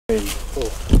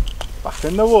Back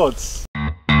in the woods.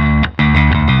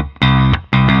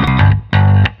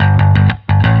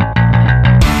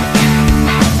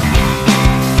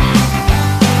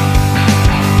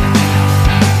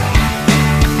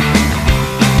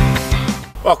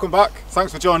 Welcome back,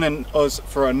 thanks for joining us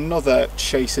for another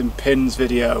Chasing Pins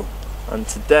video. And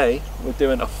today we're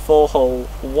doing a 4-hole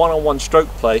one-on-one stroke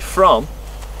play from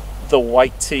the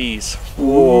white tees.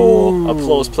 Whoa,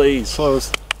 applause please.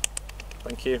 Applause.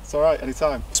 Thank you. It's alright,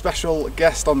 anytime. Special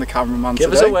guest on the cameraman today.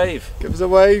 Give us a wave. Give us a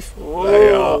wave. Whoa.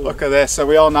 There you are, look at this. So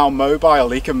we are now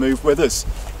mobile, he can move with us.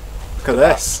 Look at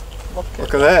this. Look at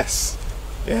this.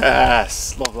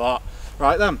 Yes, love that.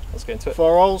 Right then, Let's get into it.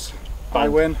 4 holes, I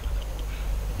Bang. win.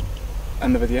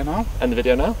 End the video now. End the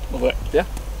video now? Love it. Yeah,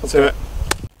 Let's do it.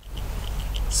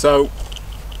 So,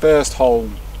 first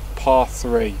hole, par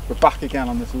 3. We're back again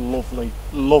on this lovely,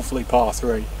 lovely par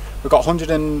 3. We've got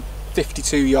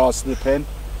 152 yards to the pin.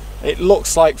 It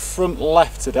looks like front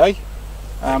left today.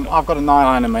 I've got a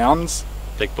 9-iron in my hands.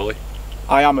 Big boy.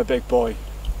 I am a big boy.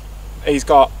 He's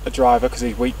got a driver because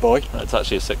he's weak boy. It's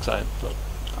actually a 6-iron. But...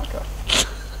 Okay.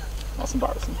 That's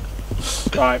embarrassing.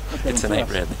 Right. It's an 8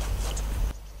 really.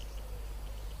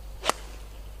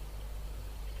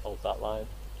 Hold that line.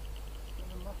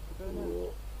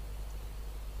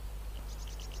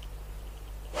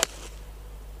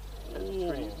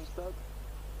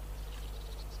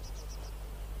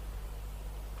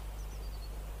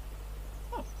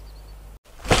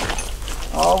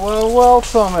 Oh well,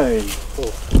 Tommy.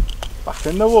 Back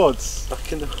in the woods.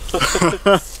 Back in the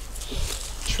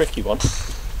tricky one.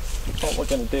 What we're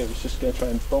going to do is just going to try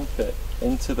and bump it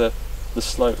into the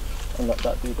slope and let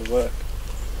that do the work.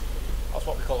 That's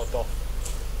what we call a duff.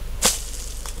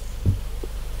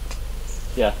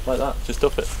 Yeah, like that. Just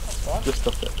duff it. That's fine. Just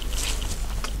duff it.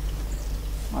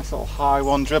 Nice little high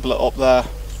one, dribble it up there.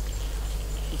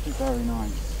 Should be very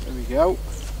nice. There we go.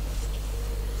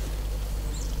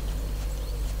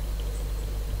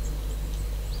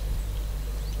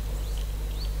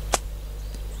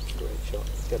 Great shot.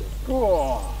 Get it.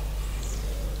 Oh.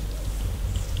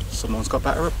 Someone's got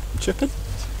better at chipping.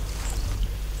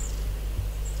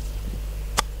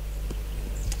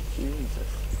 Jesus.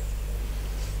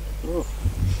 Ooh.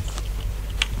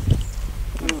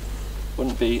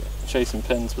 Wouldn't be chasing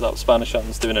pins without Spanish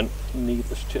hands doing a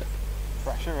needless chip.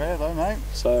 Pressure here though, mate.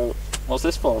 So, what's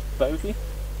this for? Bogey?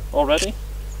 Already?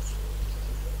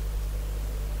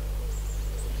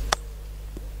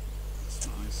 That's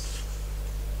nice.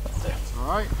 That's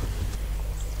alright.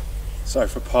 So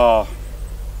for par,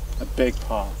 a big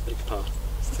par. Big par.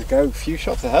 To go a few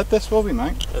shots ahead this will be,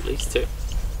 mate. At least 2.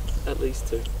 At least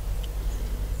 2.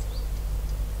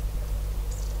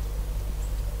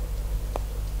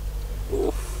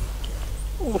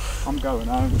 Oof, I'm going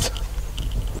home.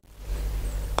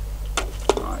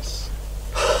 Nice.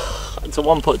 It's a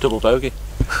 1-putt double bogey.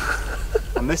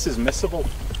 And this is missable.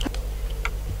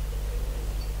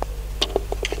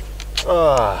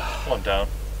 One down.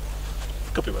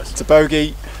 Could be worse. It's a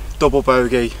bogey, double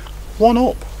bogey, 1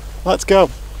 up. Let's go.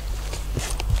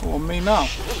 On me now.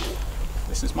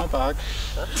 This is my bag.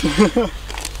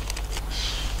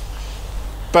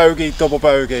 Bogey, double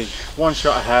bogey, 1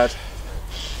 shot ahead.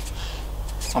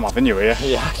 I'm having you here.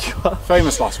 Yeah, you are.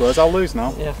 Famous last words, I'll lose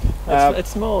now. Yeah.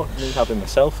 It's more me having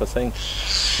myself, I think.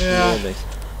 Yeah. Really.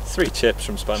 3 chips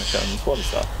from Spanish hands. What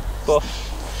is that? But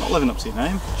Not living up to your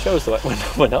name. shows the way we're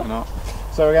not. We're not.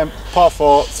 So again, par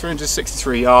 4,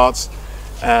 363 yards,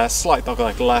 slight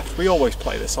dogleg left. We always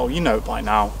play this hole, you know it by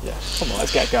now. Yeah. Come on.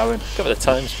 Let's get going. Give it the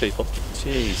times, people.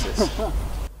 Jesus. Oh,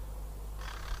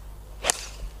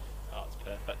 it's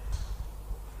perfect.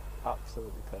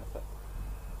 Absolutely perfect.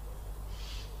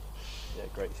 Yeah,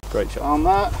 great shot. On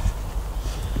that.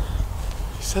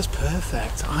 He says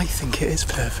perfect. I think it is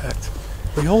perfect.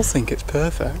 We all think it's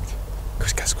perfect.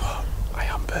 Because guess what? I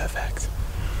am perfect.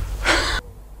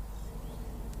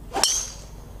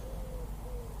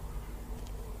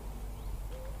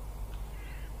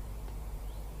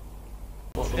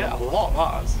 Yeah, a lot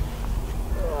that is.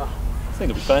 I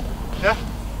think it'll be fine. Yeah?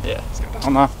 Yeah. Let's get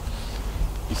down there.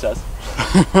 He says.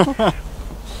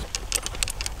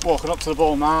 Walking up to the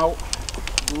ball now.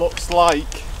 Looks like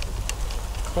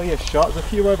clear shot. There's a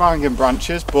few overhanging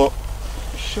branches, but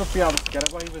we should be able to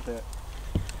get away with it.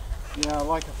 Yeah,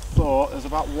 like I thought, there's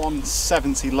about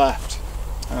 170 left,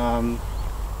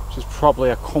 which is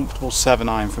probably a comfortable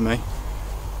 7-iron for me.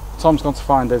 Tom's gone to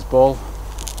find his ball.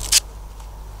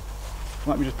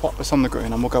 Let me just pop this on the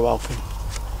green and we'll go healthy.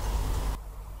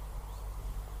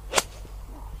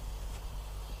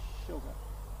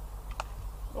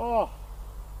 Oh!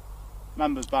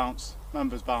 Members bounce,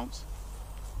 members bounce.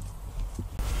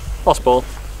 Lost ball.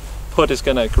 Pud is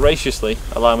going to graciously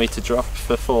allow me to drop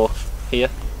for 4 here.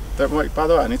 Don't wait, by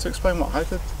the way, I need to explain what I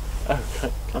did. Oh,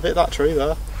 right. I've hit that tree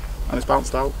there and it's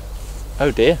bounced out.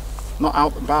 Oh dear. Not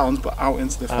out of bounds, but out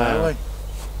into the fairway.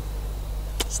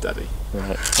 Steady.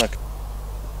 Right. Okay.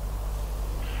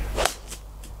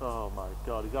 Oh my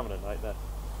god, he's having a nightmare.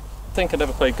 I think I've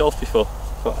never played golf before,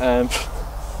 but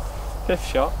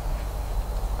 5th shot.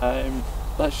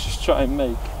 Let's just try and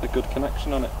make a good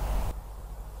connection on it.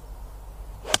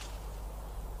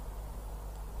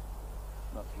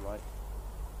 That's right.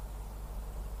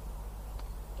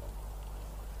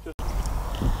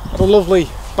 Had a lovely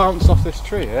bounce off this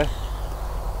tree here.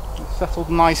 It settled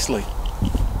nicely.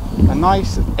 A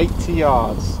nice 80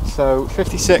 yards, so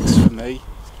 56 for me.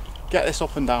 Get this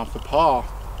up and down for par.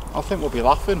 I think we'll be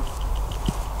laughing.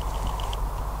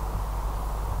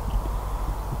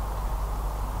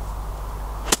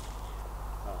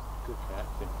 Good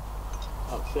connection.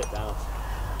 Oh, sit down.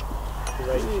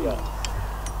 Great shot.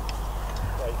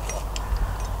 Great shot.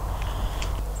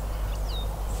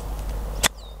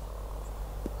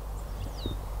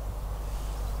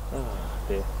 Oh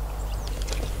dear.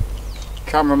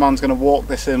 Cameraman's going to walk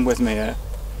this in with me here.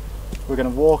 We're going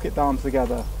to walk it down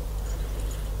together.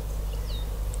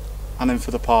 And in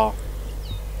for the par.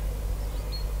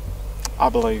 I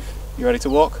believe. You ready to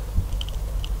walk?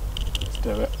 Let's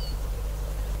do it.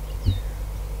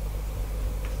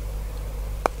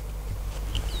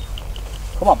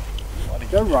 Come on. Let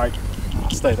it go right. Oh,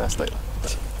 stay there, stay there.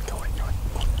 Go on, go on.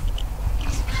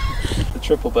 The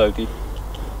triple bogey.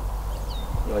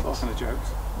 Right. What kind of jokes?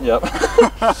 Yep.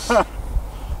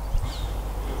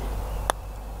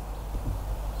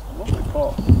 Lovely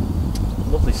pot.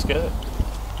 Lovely skirt.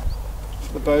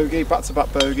 For the bogey,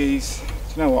 back-to-back bogeys. Do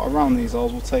you know what? Around these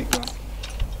holes, we'll take that.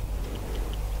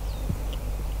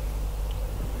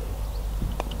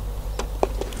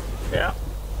 Yeah.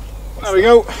 There we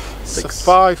go. 6.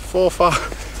 5, 4, 5.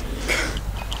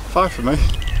 5 for me.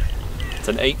 It's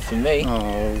an 8 for me.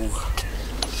 Oh.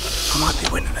 I might be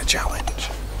winning a challenge.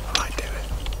 I might do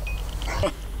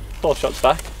it. 4 shots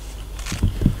back.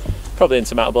 Probably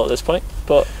insurmountable at this point,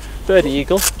 but birdie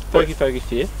eagle, bogey for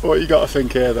you. What you got to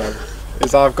think here though,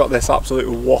 is I've got this absolute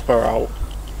whopper out,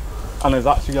 and there's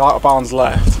actually out of bounds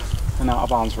left and out of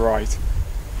bounds right.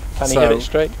 Can he hit it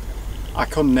straight? I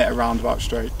couldn't hit a roundabout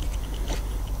straight.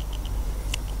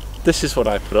 This is what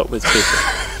I put up with, people.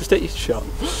 Just hit your shot.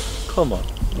 Come on.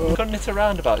 Couldn't hit a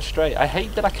roundabout straight. I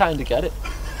hate that I kind of get it.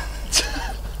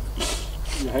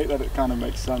 You hate that it kind of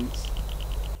makes sense.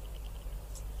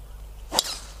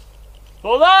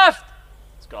 Pull left!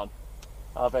 It's gone.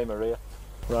 Ave Maria.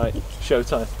 Right,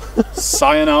 showtime.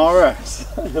 Sayonara.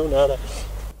 No, no.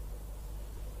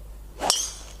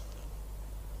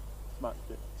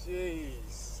 Smacked it.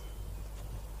 Jeez.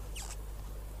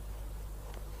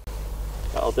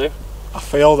 That'll do. I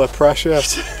feel the pressure.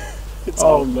 It's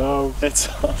oh on. no. It's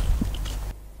on.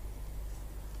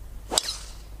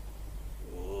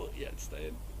 Oh, yeah, it's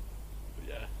staying. But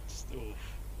yeah, just, oof.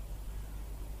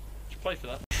 Should play for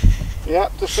that. Yeah,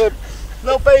 just a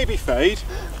little baby fade.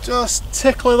 Just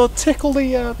tickle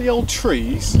the old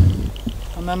trees,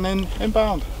 and then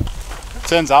inbound.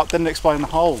 Turns out, didn't explain the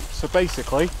hole. So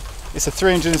basically, it's a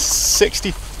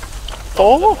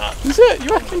 364. Is it? You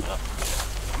reckon?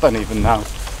 Don't even know.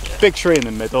 Yeah. Big tree in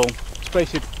the middle. It's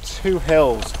basically 2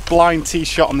 hills. Blind tee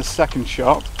shot on the second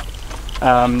shot.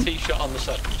 Tee shot on the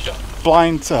second shot.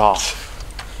 Blind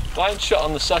Shot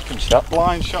on the second shot.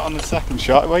 Blind shot on the second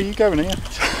shot. Where are you going here?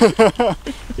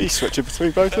 He's switching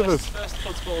between both of us. First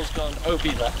pud's ball's gone OB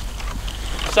left.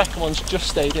 Second one's just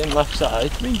stayed in left side.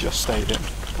 I mean, just stayed in.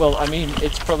 Well, I mean,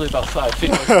 it's probably about 5 feet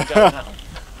away from going out.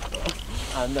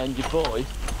 And then your boy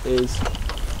is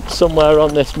somewhere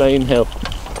on this main hill.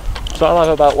 So I'll have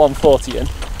about 140 in.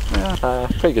 Yeah.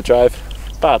 Pretty good drive.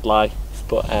 Bad lie,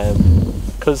 but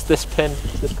because this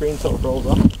green sort of rolls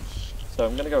off. So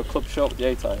I'm going to go a club short with the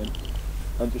 8 iron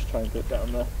and just try and get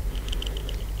down there.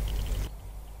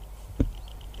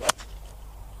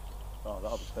 Oh,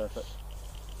 that'll be perfect.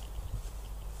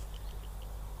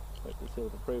 Wait to seal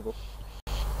of approval.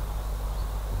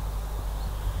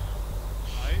 I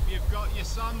hope you've got your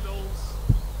sandals.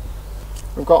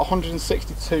 We've got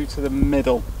 162 to the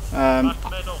middle. Back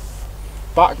middle.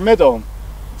 Back middle,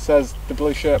 says the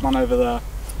blue shirt man over there.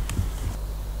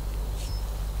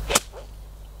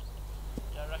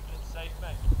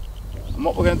 And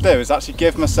what we're going to do is actually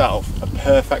give myself a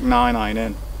perfect 9 iron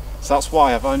in. So that's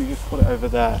why I've only just put it over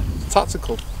there.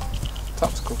 Tactical.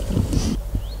 Tactical.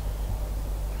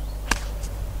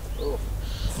 Oh.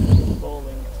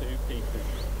 Falling to pieces.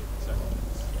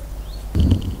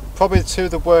 Probably 2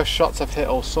 of the worst shots I've hit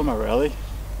all summer, really.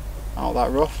 out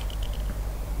that rough.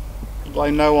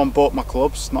 Blame no one but my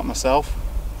clubs, not myself.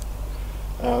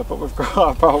 But we've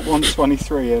got about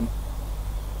 123 in.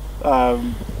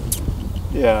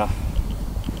 Yeah.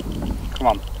 Come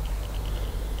on.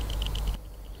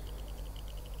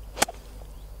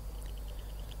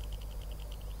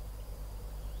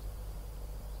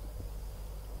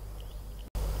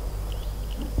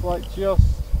 It's like just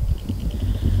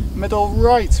middle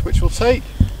right, which will take.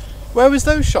 Where was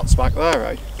those shots back there,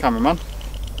 eh, cameraman?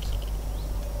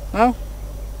 No?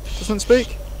 Doesn't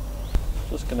speak?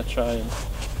 Just gonna try and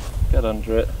get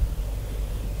under it.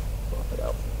 Pop it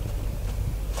out.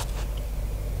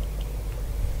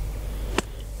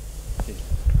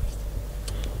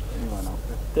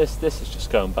 This is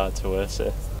just going bad to worse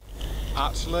here.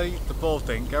 Actually, the ball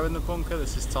didn't go in the bunker.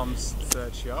 This is Tom's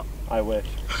third shot. I wish.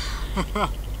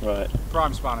 Right.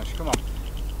 Prime Spanish, come on.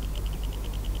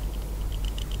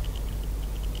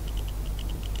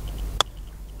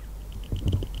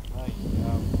 There you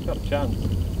go. Got a chance.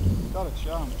 Got a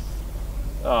chance.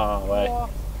 Oh, wait. What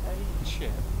a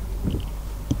chip.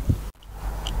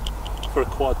 For a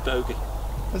quad bogey.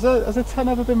 Has a 10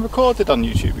 ever been recorded on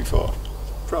YouTube before?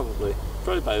 Probably.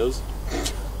 Probably by us.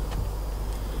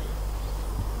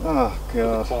 Oh For the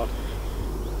god. quad.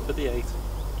 For the 8.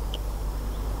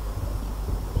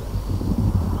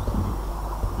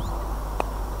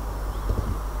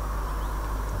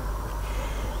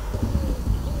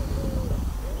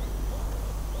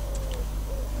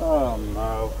 Oh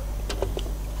no.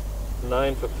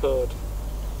 9 for pud.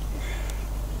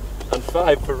 And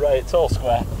 5 for right. It's all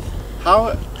square.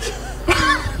 How?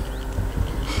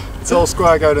 It's all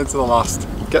square going into the last.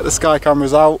 Get the sky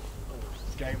cameras out.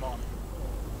 Game on.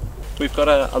 We've got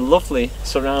a lovely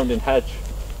surrounding hedge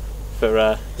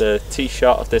for the tee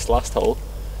shot of this last hole.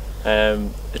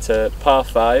 It's a par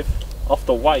 5 off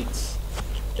the whites.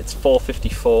 It's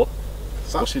 454.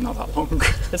 It's actually not that long.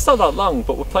 It's not that long,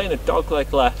 but we're playing a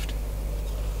dog-leg left.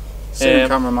 Soon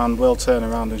cameraman will turn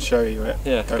around and show you it.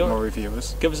 Yeah, Don't worry,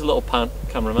 viewers. Give us a little pan,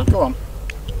 cameraman. Go on.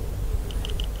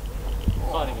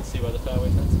 Can't even see where the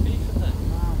fairway's meant to be from there.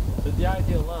 But the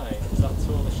ideal line is that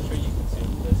tallest tree you can see in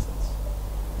the distance.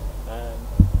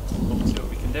 We'll see what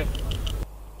we can do.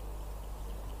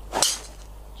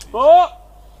 Oh!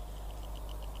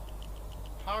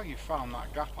 How you found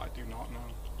that gap, I do not know.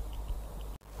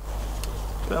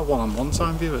 Bit of one-on-one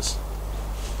time, viewers.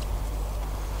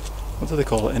 What do they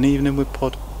call it? An evening with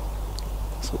Pud.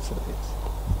 That's what it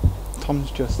is.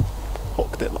 Tom's just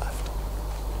hooked it left.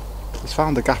 He's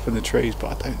found a gap in the trees, but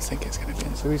I don't think it's going to be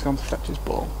in. So he's gone to fetch his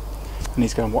ball, and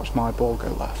he's going to watch my ball go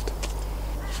left.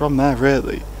 From there,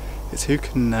 really, it's who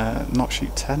can not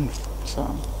shoot 10.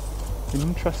 So,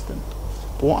 interesting.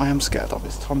 But what I am scared of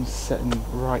is Tom's sitting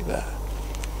right there.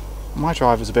 My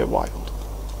driver's a bit wild.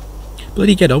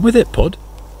 Bloody get on with it, Pud.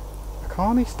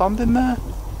 Can't he stand in there?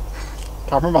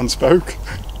 Cameraman spoke.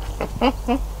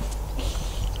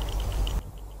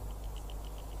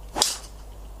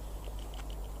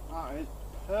 That is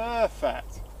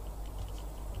perfect.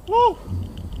 Woo!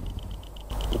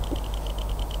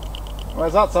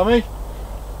 Where's that, Tommy?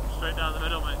 Straight down the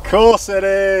middle, mate. Of course it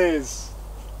is!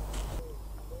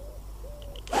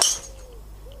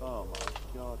 Oh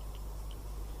my god.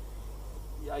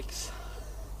 Yikes.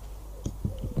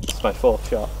 It's my 4th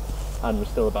shot, and we're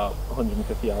still about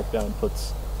 150 yards behind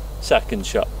Pud's 2nd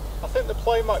shot. I think the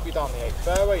play might be down the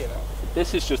 8th fairway, you know.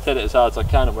 This is just hit it as hard as I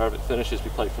can, and wherever it finishes, we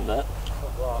play from there.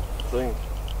 Wow. I think.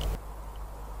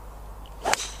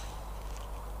 It's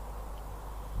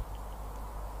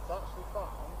actually found.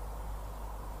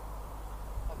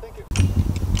 I think it.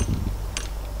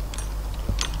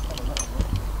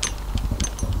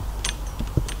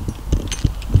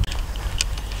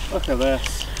 Look at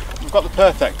this. We've got the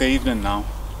perfect evening now.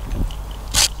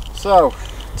 So,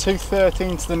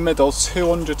 213 to the middle,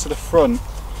 200 to the front.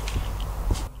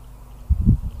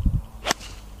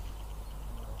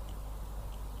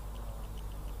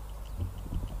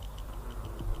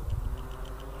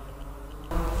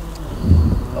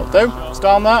 That'll do. It's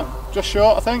down there, just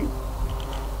short, I think.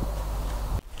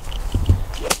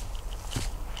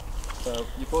 So,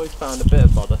 your boy's found a bit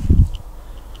of bother.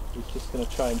 He's just going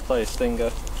to try and play a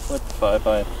stinger with the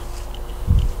 5-iron.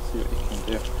 See what he can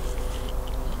do.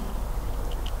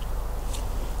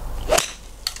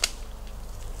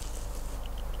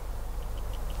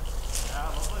 Yeah,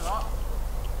 lovely that.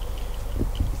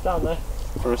 It's down there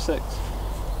for a 6.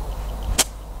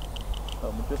 So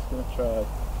we're just going to try.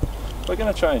 We're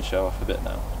going to try and show off a bit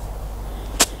now.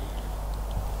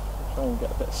 Try and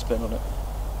get a bit of spin on it.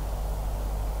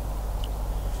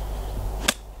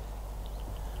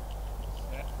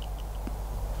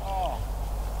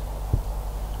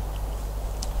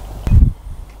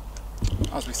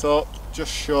 as we thought,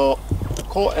 just short.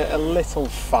 Caught it a little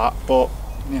fat, but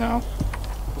you know,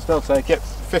 we'll still take it.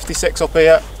 56 up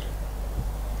here.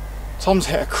 Tom's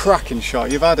hit a cracking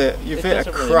shot. You've hit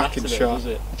a cracking shot.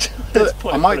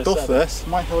 I might duff this.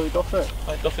 Might really duff it.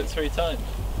 Might duff it 3 times.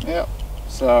 Yep.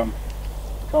 So,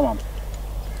 come on.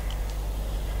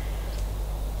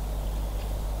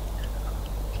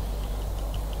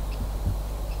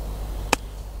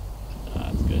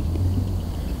 That's good.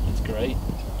 That's great.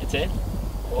 It's in.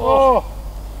 Oh.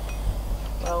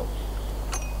 Well,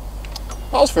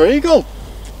 that was for eagle.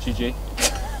 GG.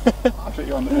 I'll put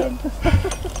you on the end.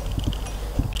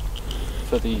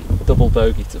 For the double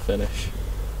bogey to finish.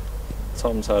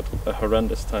 Tom's had a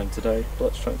horrendous time today, but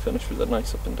let's try and finish with a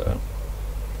nice up and down.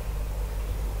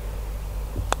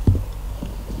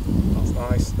 That's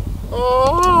nice.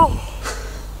 Oh!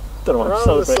 Don't know why I'm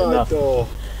celebrating that. Door.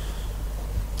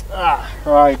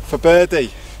 Right, for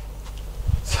birdie.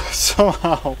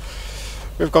 Somehow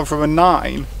we've gone from a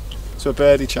 9 to a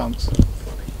birdie chance.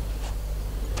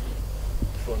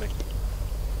 Funny.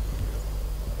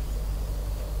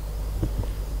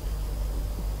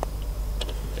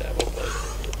 Yeah, well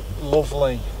played.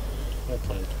 Lovely. Well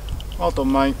played. Well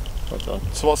done, mate. Well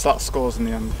done. So what's that scores in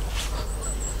the end?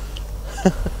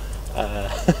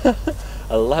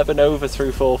 11 over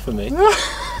through 4 for me.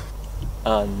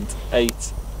 And 8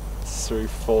 through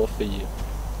 4 for you.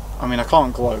 I mean, I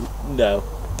can't gloat. No.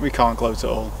 We can't gloat at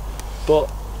all.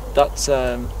 But that's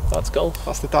golf.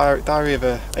 That's the diary of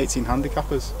 18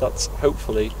 handicappers. That's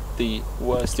hopefully the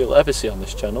worst you'll ever see on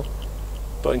this channel.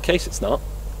 But in case it's not,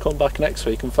 come back next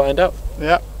week and find out.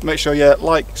 Yeah, make sure you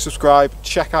like, subscribe,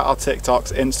 check out our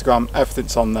TikToks, Instagram,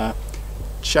 everything's on there.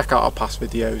 Check out our past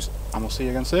videos, and we'll see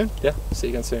you again soon. Yeah, see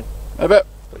you again soon. In a bit.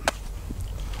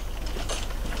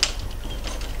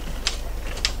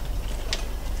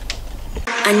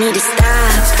 I need to stop.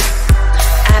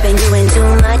 I've been doing too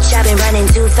much, I've been running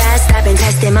too fast, I've been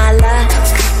testing my luck.